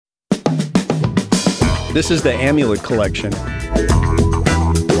This is the Amulet Collection.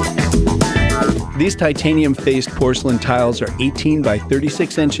 These titanium-faced porcelain tiles are 18 by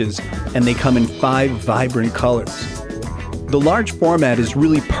 36 inches, and they come in 5 vibrant colors. The large format is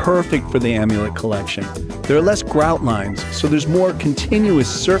really perfect for the Amulet Collection. There are less grout lines, so there's more continuous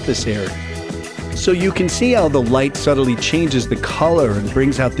surface area. So you can see how the light subtly changes the color and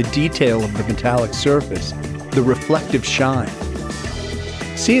brings out the detail of the metallic surface, the reflective shine.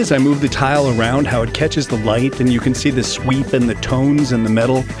 See as I move the tile around how it catches the light, and you can see the sweep and the tones in the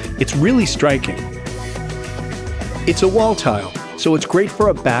metal. It's really striking. It's a wall tile, so it's great for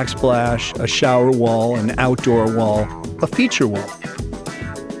a backsplash, a shower wall, an outdoor wall, a feature wall.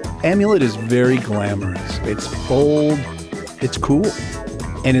 Amulet is very glamorous. It's bold, it's cool,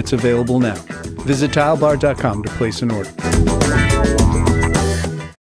 and it's available now. Visit TileBar.com to place an order.